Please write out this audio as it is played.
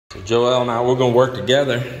So Joel and I, we're gonna work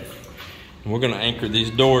together and we're gonna anchor these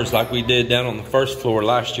doors like we did down on the first floor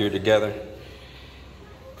last year together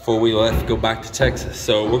before we left to go back to Texas.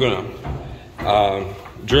 So we're gonna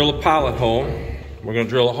drill a pilot hole. We're gonna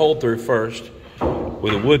drill a hole through first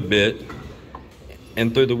with a wood bit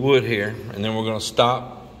and through the wood here, and then we're gonna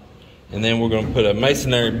stop, and then we're gonna put a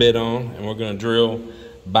masonry bit on, and we're gonna drill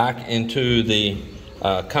back into the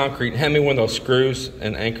concrete. Hand me one of those screws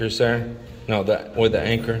and anchors there. No, that with the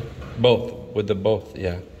anchor, both,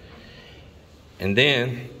 yeah. And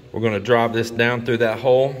then we're gonna drop this down through that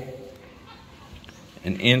hole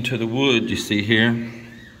and into the wood you see here,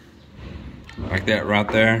 like that right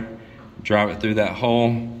there. Drive it through that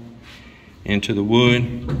hole into the wood,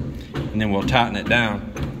 and then we'll tighten it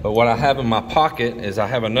down. But what I have in my pocket is I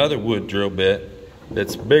have another wood drill bit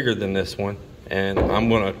that's bigger than this one, and I'm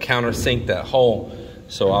gonna countersink that hole.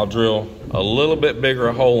 So I'll drill a little bit bigger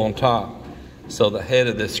a hole on top so the head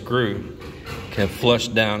of this screw can flush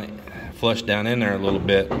down in there a little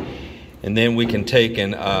bit. And then we can take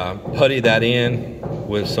and putty that in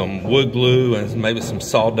with some wood glue and maybe some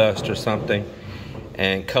sawdust or something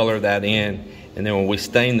and color that in. And then when we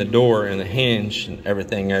stain the door and the hinge and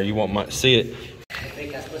everything there, you won't much see it.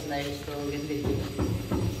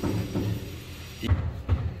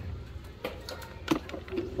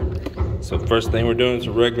 So first thing we're doing is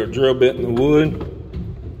a regular drill bit in the wood.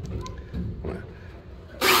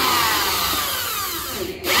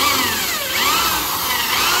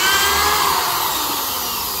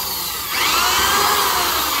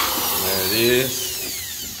 There it is.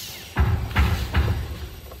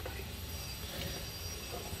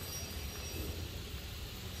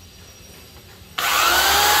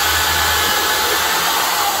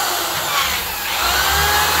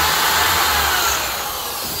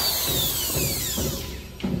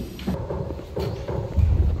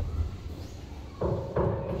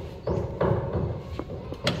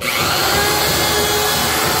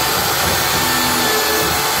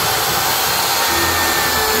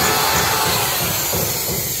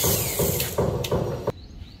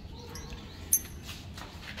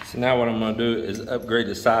 So now what I'm going to do is upgrade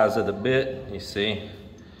the size of the bit. You see,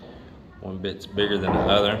 one bit's bigger than the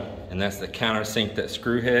other, and that's to countersink that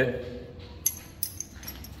screw head.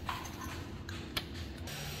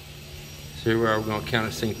 See where we're going to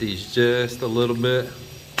countersink these just a little bit.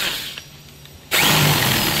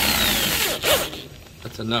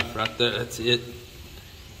 That's enough right there. That's it.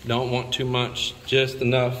 Don't want too much, just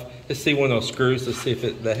enough. Let's see one of those screws. Let's see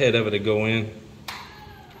if the head of it will go in.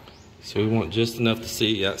 So we want just enough to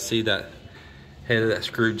see that head of that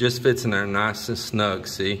screw just fits in there nice and snug,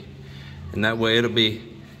 see? And that way it'll be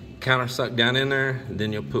countersunk down in there, and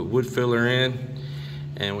then you'll put wood filler in,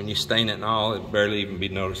 and when you stain it and all, it'll barely even be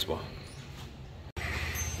noticeable.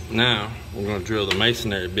 Now, we're gonna drill the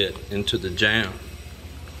masonry bit into the jamb.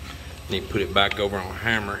 Need to put it back over on a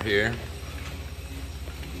hammer here.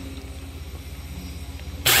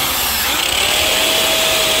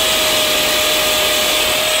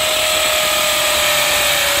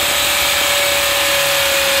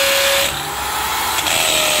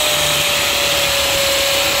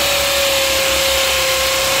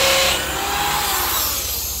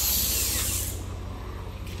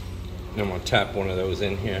 I'm gonna tap one of those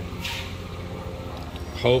in here.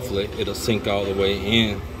 Hopefully it'll sink all the way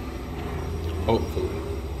in. Hopefully.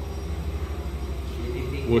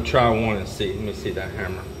 We'll try one and see. Let me see that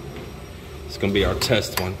hammer. It's gonna be our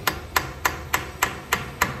test one.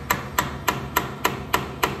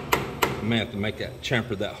 I may have to make that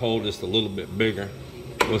chamfer, that hole just a little bit bigger.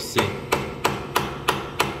 We'll see.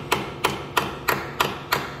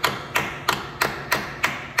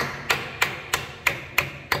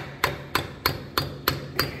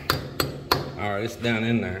 All right, it's down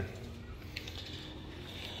in there.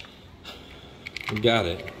 We got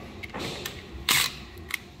it.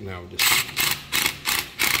 Now we'll just...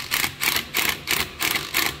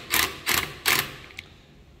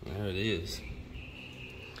 There it is.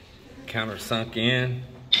 Countersunk in.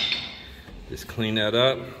 Just clean that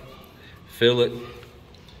up, fill it, and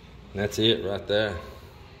that's it right there.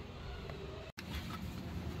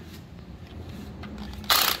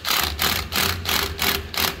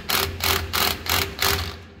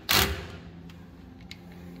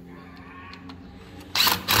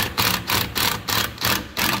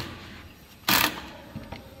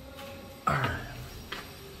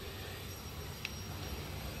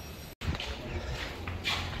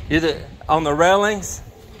 You're on the railings?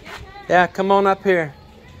 Yeah, come on up here.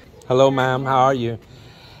 Hello, ma'am. How are you?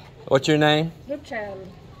 What's your name? Rochelle.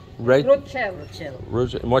 Rochelle.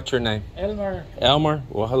 What's your name? Elmer. Elmer?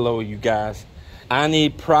 Well, hello, you guys. I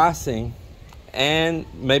need pricing and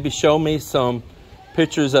maybe show me some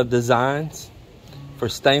pictures of designs for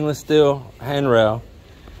stainless steel handrail,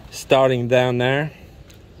 starting down there,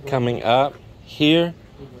 coming up here,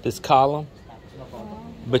 this column,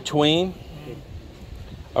 between,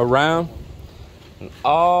 around, and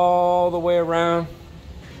all the way around,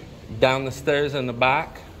 down the stairs in the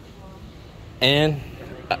back, and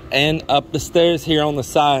up the stairs here on the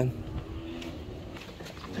side.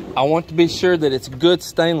 I want to be sure that it's good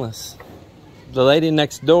stainless. The lady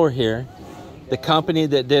next door here, the company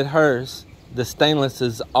that did hers, the stainless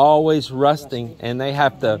is always rusting, and they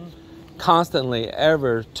have to constantly,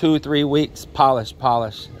 every 2-3 weeks, polish.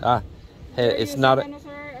 It's not a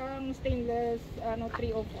stainless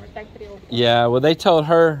 304, type 304. Yeah, well, they told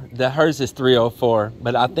her that hers is 304,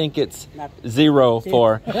 but I think it's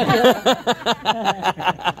 04.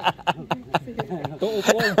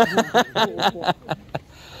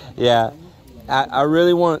 Yeah, I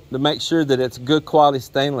really want to make sure that it's good quality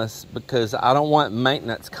stainless, because I don't want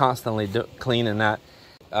maintenance constantly cleaning that.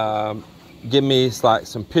 Give me like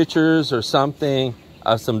some pictures or something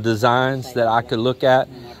of some designs that I could look at.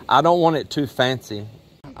 I don't want it too fancy.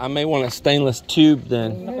 I may want a stainless tube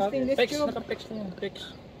then.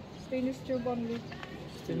 Stainless tube only.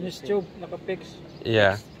 Stainless tube, naka-fix.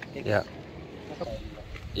 Yeah.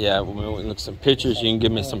 Yeah, when we look at some pictures, you can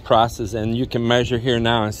give me some prices, and you can measure here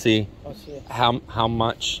now and see how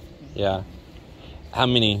much, how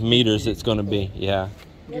many meters it's going to be. Yeah.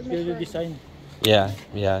 Give you the design. Yeah.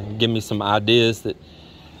 Give me some ideas that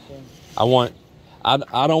I want. I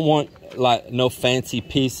don't want like no fancy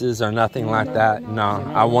pieces or nothing like that. No,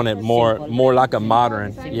 I want it more like a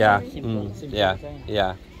modern. Yeah.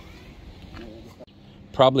 Yeah.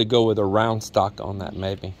 Probably go with a round stock on that,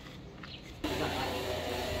 maybe.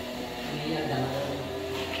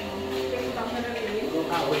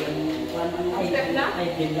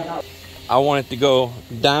 I want it to go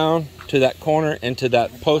down to that corner and to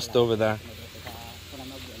that post over there.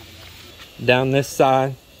 Down this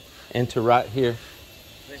side into right here.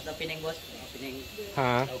 Where's the opening, boss? Opening.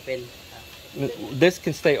 Huh? Open. This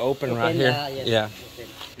can stay open right here. Yes. Yeah.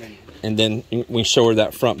 Open. And then we show her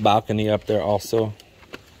that front balcony up there also.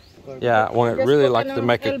 Yeah, I want it really like to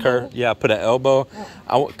make a curve. Yeah, put an elbow.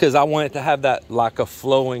 Because I want it to have that like a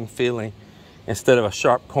flowing feeling instead of a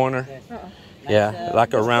sharp corner. Yeah,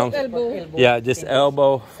 like a round. Elbow. Yeah, just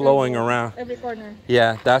elbow flowing around. Every corner.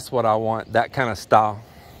 Yeah, that's what I want. That kind of style.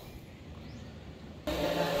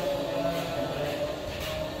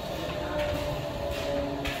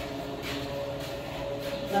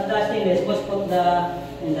 Not the stainless, boss, put in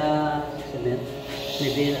the cement.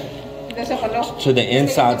 Maybe So the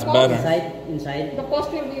inside's better. Inside. The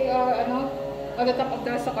post will be on the top of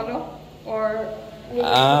the sakalo, or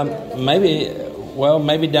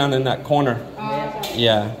maybe down in that corner.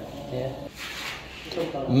 Yeah.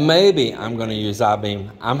 Maybe I'm going to use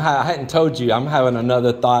I-beam. I hadn't told you. I'm having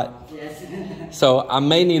another thought. Yes. So I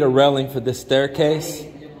may need a railing for this staircase,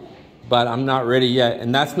 but I'm not ready yet.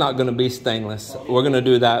 And that's not going to be stainless. We're going to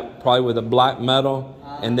do that probably with a black metal.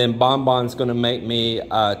 And then Bonbon's going to make me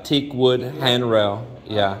a teak wood handrail.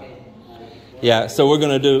 Yeah. Yeah, so we're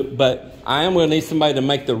going to do, but I am going to need somebody to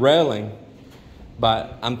make the railing.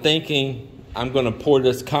 But I'm thinking I'm going to pour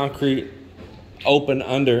this concrete open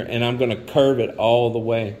under, and I'm going to curve it all the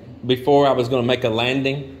way. Before I was going to make a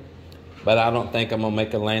landing, but I don't think I'm going to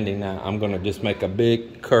make a landing now. I'm going to just make a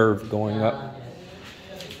big curve going up.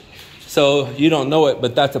 So you don't know it,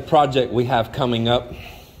 but that's a project we have coming up.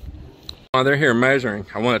 While they're here measuring,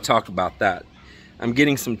 I want to talk about that. I'm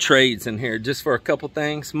getting some trades in here just for a couple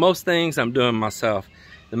things. Most things I'm doing myself.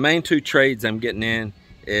 The main two trades I'm getting in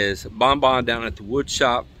is Bonbon down at the wood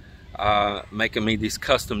shop, making me these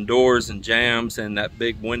custom doors and jambs and that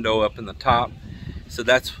big window up in the top. So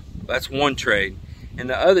that's one trade. And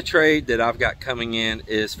the other trade that I've got coming in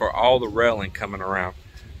is for all the railing coming around.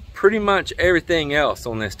 Pretty much everything else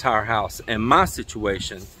on this entire house. In my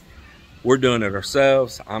situation, we're doing it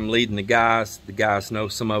ourselves. I'm leading the guys. The guys know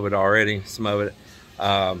some of it already. Some of it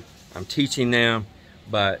I'm teaching them.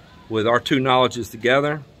 But with our two knowledges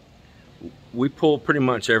together, we pull pretty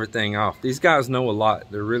much everything off. These guys know a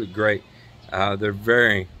lot. They're really great. They're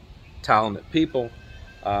very talented people.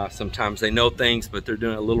 Sometimes they know things, but they're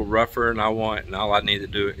doing it a little rougher than I want, and all I need to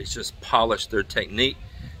do is just polish their technique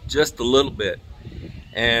just a little bit.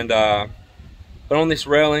 And but on these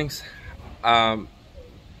railings, I'm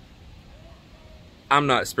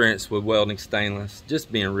not experienced with welding stainless,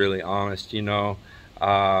 just being really honest, you know.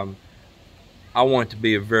 I want it to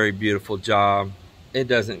be a very beautiful job. It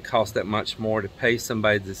doesn't cost that much more to pay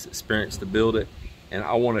somebody that's experienced to build it, and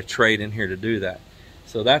I want a trade in here to do that.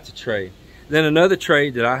 So that's a trade. Then another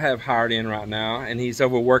trade that I have hired in right now, and he's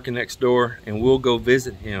over working next door, and we'll go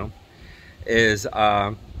visit him, is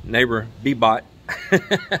neighbor Bebot.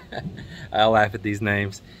 I laugh at these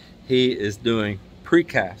names. He is doing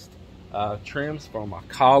precast trims for my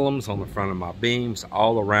columns on the front of my beams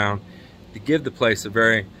all around to give the place a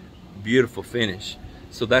very beautiful finish.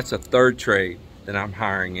 So that's a third trade that I'm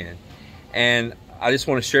hiring in. And I just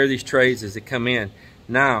want to share these trades as they come in.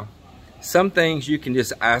 Now, some things you can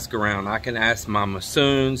just ask around. I can ask my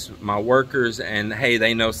masseons, my workers, and hey,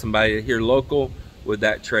 they know somebody here local with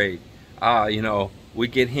that trade. You know, we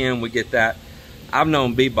get him, we get that. I've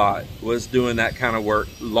known Bebot was doing that kind of work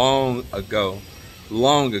long ago.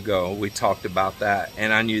 Long ago, we talked about that,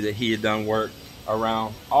 and I knew that he had done work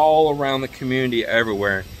all around the community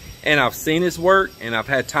everywhere. And I've seen his work, and I've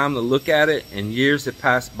had time to look at it, and years have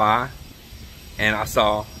passed by, and I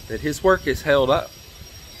saw that his work is held up.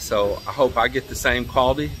 So I hope I get the same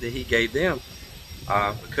quality that he gave them,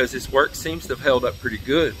 because his work seems to have held up pretty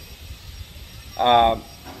good.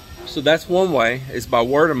 So that's one way, is by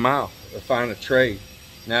word of mouth to find a trade.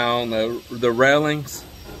 Now on the railings,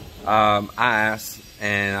 I asked,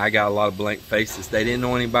 and I got a lot of blank faces. They didn't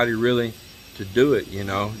know anybody really to do it, you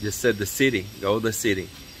know, just said the city, go to the city.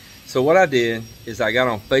 So what I did is I got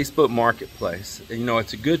on Facebook Marketplace. You know,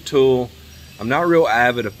 it's a good tool. I'm not real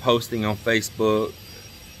avid of posting on Facebook.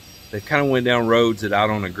 They kind of went down roads that I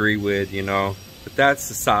don't agree with, you know, but that's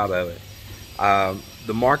the side of it.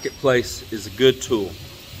 The marketplace is a good tool.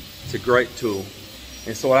 It's a great tool.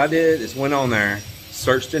 And so what I did is went on there,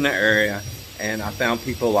 searched in the area, and I found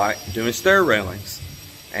people like doing stair railings.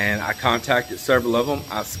 And I contacted several of them.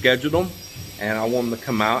 I scheduled them, and I want them to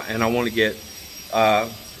come out, and I want to get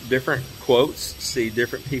different quotes, see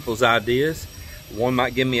different people's ideas. One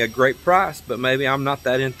might give me a great price, but maybe I'm not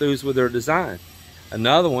that enthused with their design.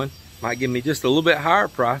 Another one might give me just a little bit higher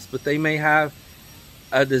price, but they may have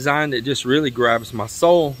a design that just really grabs my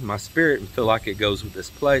soul, my spirit, and feel like it goes with this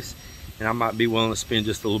place. And I might be willing to spend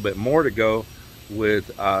just a little bit more to go with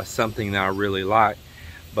something that I really like.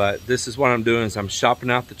 But this is what I'm doing, is I'm shopping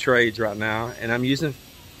out the trades right now, and I'm using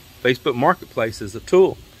Facebook Marketplace as a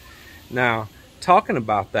tool. Now, talking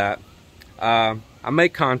about that, I made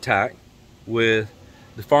contact with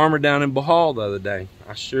the farmer down in Bahal the other day.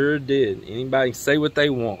 I sure did. Anybody say what they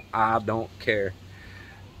want, I don't care.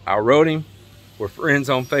 I wrote him. We're friends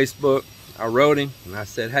on Facebook. I wrote him and I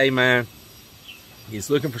said, hey man, he's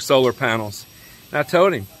looking for solar panels. And I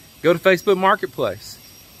told him, go to Facebook Marketplace.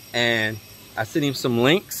 And I sent him some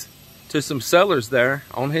links to some sellers there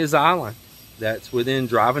on his island that's within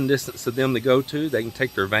driving distance of them to go to. They can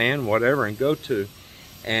take their van, whatever, and go to.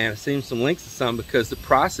 And I sent him some links to some, because the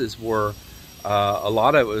prices were, a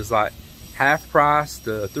lot of it was like half price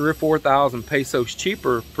to 3,000 or 4,000 pesos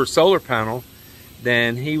cheaper per solar panel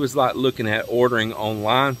than he was like looking at ordering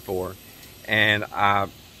online for. And I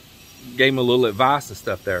gave him a little advice and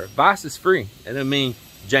stuff there. Advice is free. It doesn't mean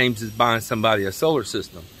James is buying somebody a solar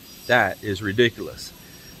system. That is ridiculous.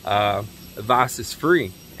 Advice is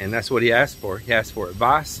free, and that's what he asked for. He asked for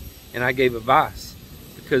advice, and I gave advice,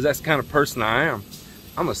 because that's the kind of person I am.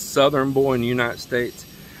 I'm a southern boy in the United States.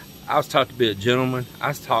 I was taught to be a gentleman. I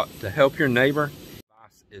was taught to help your neighbor.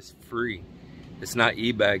 Advice is free. It's not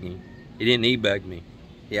e-bagging. He didn't e-bag me.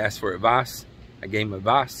 He asked for advice. I gave him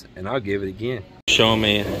advice, and I'll give it again. Show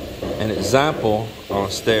me an example on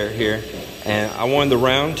a stair here, and I wanted the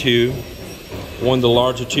round tube, wanted the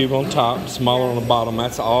larger tube on top, smaller on the bottom.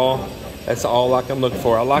 That's all like I'm looking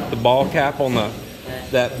for. I like the ball cap on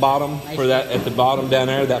that bottom, for that at the bottom down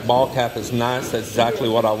there. That ball cap is nice. That's exactly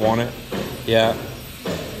what I wanted. Yeah.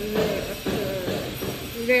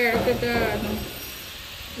 There at the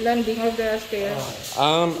landing of the stairs.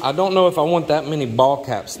 I don't know if I want that many ball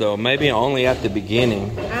caps though. Maybe only at the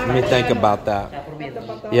beginning. Let me think about that.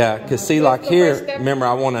 Yeah, because see, like here, remember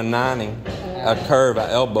I want a 90, a curve, an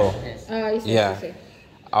elbow. Yeah.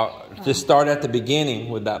 I'll just start at the beginning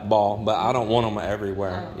with that ball, but I don't want them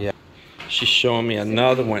everywhere. Yeah. She's showing me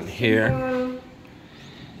another one here.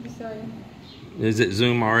 Is it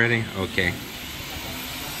zoom already? Okay.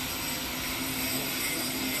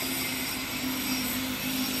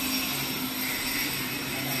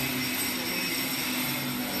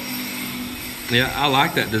 Yeah, I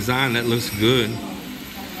like that design. That looks good.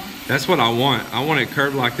 That's what I want. I want it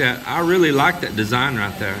curved like that. I really like that design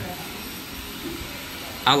right there.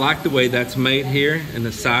 I like the way that's made here in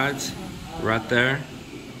the sides, right there.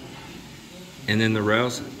 And then the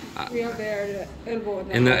rails. The elbow.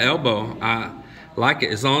 And the elbow, I like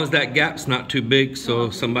it. As long as that gap's not too big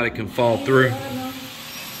so somebody can fall through.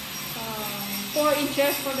 4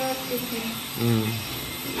 inches for the stitching.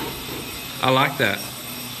 I like that.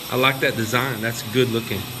 I like that design. That's good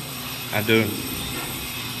looking. I do.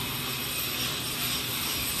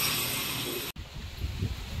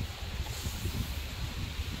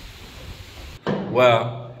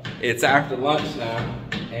 Well, it's after lunch now,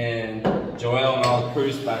 and Joel and all the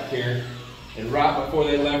crew's back here. And right before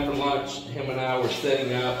they left for lunch, him and I were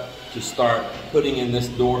setting up to start putting in this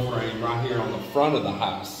door frame right here on the front of the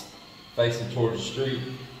house, facing towards the street.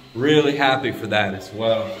 Really happy for that as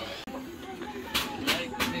well.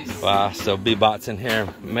 Wow, so B-Bot's in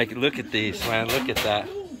here. Look at these, man, look at that.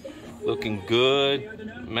 Looking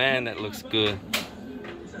good. Man, that looks good.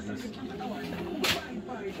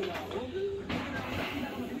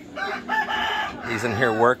 He's in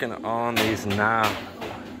here working on these now.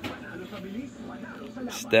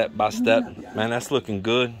 Step by step. Man, that's looking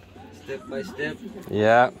good. Step by step.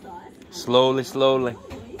 Yeah. Slowly, slowly.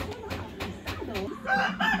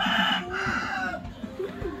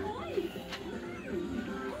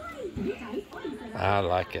 I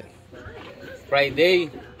like it.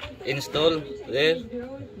 Friday, install there.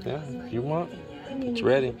 Yeah, if you want. It's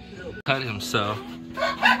ready. Cut himself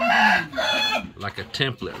like a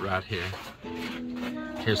template right here.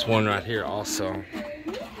 Here's one right here also.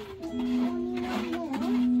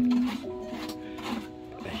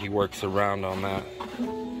 He works around on that.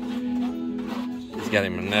 He's got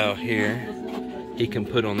him a nail here. He can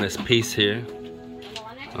put on this piece here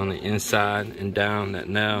on the inside and down that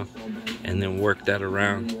nail and then work that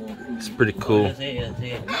around. It's pretty cool. Yeah,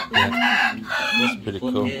 it's pretty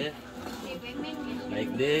cool.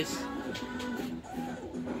 Like this.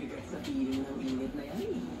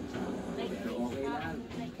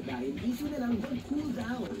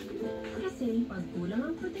 Kasi pagkulang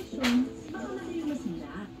ang proteksyon, baka na kayo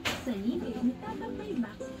masira. Sa ngipin, dapat may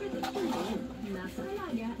max protection din. Nasa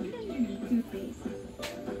alaga ng unique toothpaste.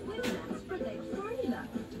 With Max Protect Formula,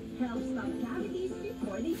 helps stop cavities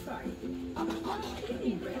before they start.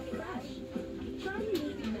 Keeping breath fresh. Try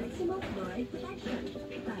unique maximum fluoride protection.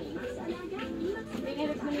 Dahil Max Alaga, Max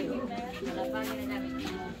Protect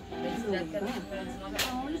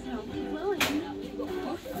always healthy flowing.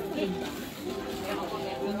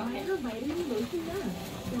 Vitamin lotion na.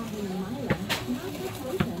 Sabi ng Myla, not just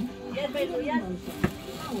lotion, but lotion.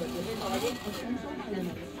 Powered with solid essential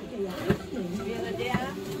elements. Kaya skin,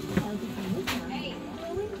 healthy condition,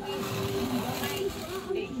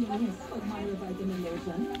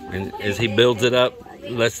 And as he builds it up,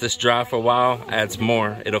 lets this dry for a while, adds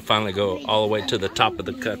more, it'll finally go all the way to the top of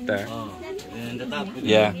the cut there. And the top.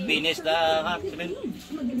 Yeah. Finish the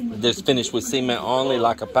cement. Just finished with cement only,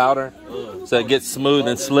 like a powder, so it gets smooth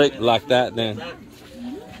and slick like that. Then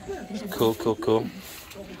cool, cool, cool.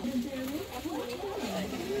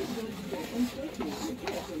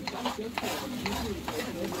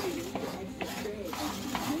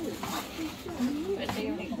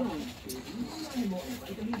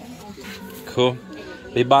 Cool.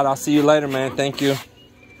 B-Bot, I'll see you later, man. Thank you.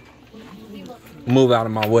 Move out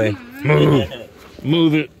of my way. Move.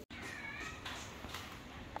 Move it.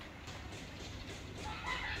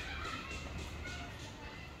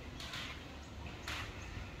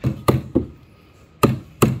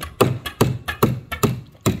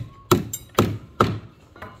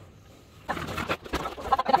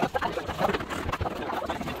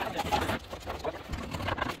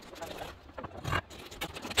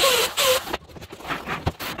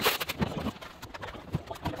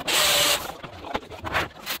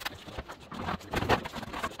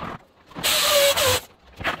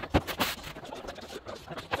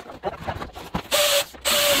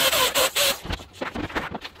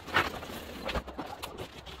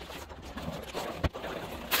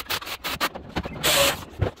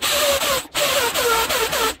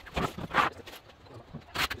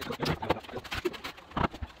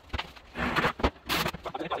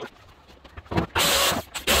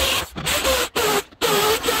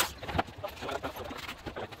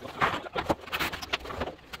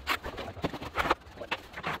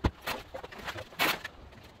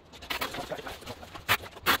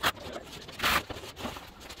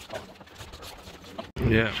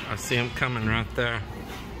 Yeah, I see him coming right there.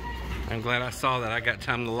 I'm glad I saw that. I got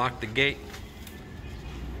time to lock the gate.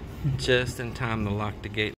 Just in time to lock the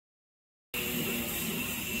gate.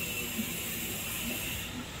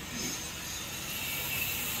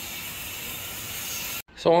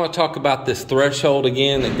 So I want to talk about this threshold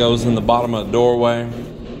again that goes in the bottom of the doorway.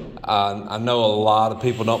 I know a lot of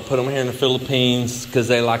people don't put them here in the Philippines because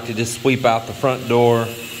they like to just sweep out the front door.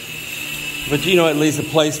 But you know, it leaves a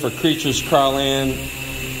place for creatures to crawl in.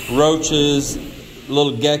 Roaches,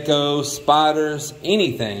 little geckos, spiders,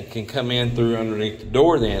 anything can come in through underneath the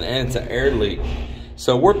door then, and it's an air leak.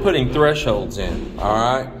 So we're putting thresholds in, all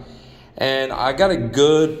right? And I got a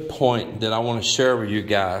good point that I want to share with you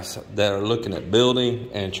guys that are looking at building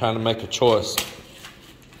and trying to make a choice.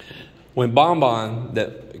 When Bonbon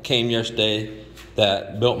that came yesterday,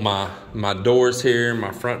 that built my doors here,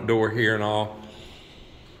 my front door here and all,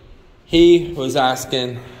 he was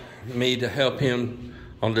asking me to help him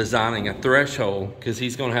on designing a threshold because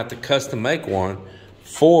he's going to have to custom make one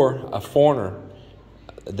for a foreigner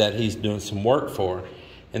that he's doing some work for.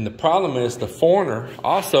 And the problem is the foreigner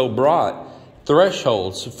also brought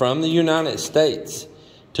thresholds from the United States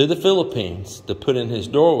to the Philippines to put in his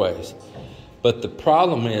doorways. But the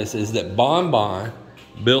problem is that Bonbon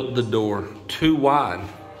built the door too wide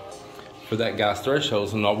for that guy's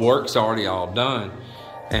thresholds, and the work's already all done.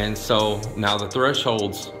 And so now the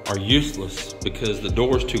thresholds are useless because the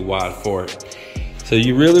door's too wide for it. So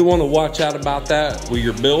you really want to watch out about that with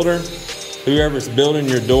your builder, whoever's building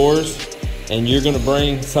your doors, and you're going to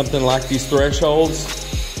bring something like these thresholds.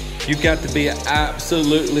 You've got to be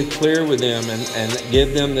absolutely clear with them and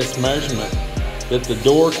give them this measurement that the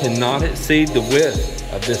door cannot exceed the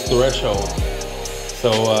width of this threshold.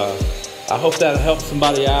 So I hope that'll help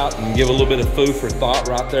somebody out and give a little bit of food for thought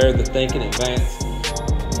right there to think in advance.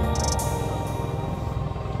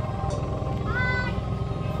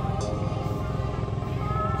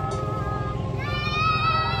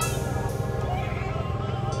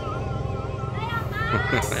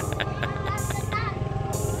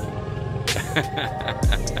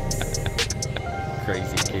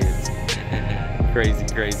 Crazy kids.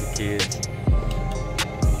 Crazy kids.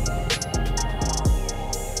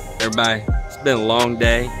 Everybody, it's been a long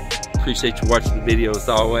day. Appreciate you watching the video as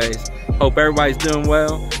always. Hope everybody's doing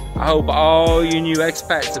well. I hope all you new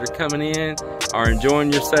expats that are coming in are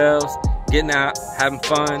enjoying yourselves, getting out, having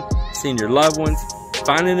fun, seeing your loved ones,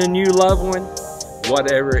 finding a new loved one,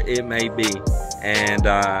 whatever it may be. And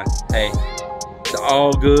hey, it's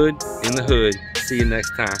all good in the hood. See you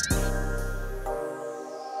next time.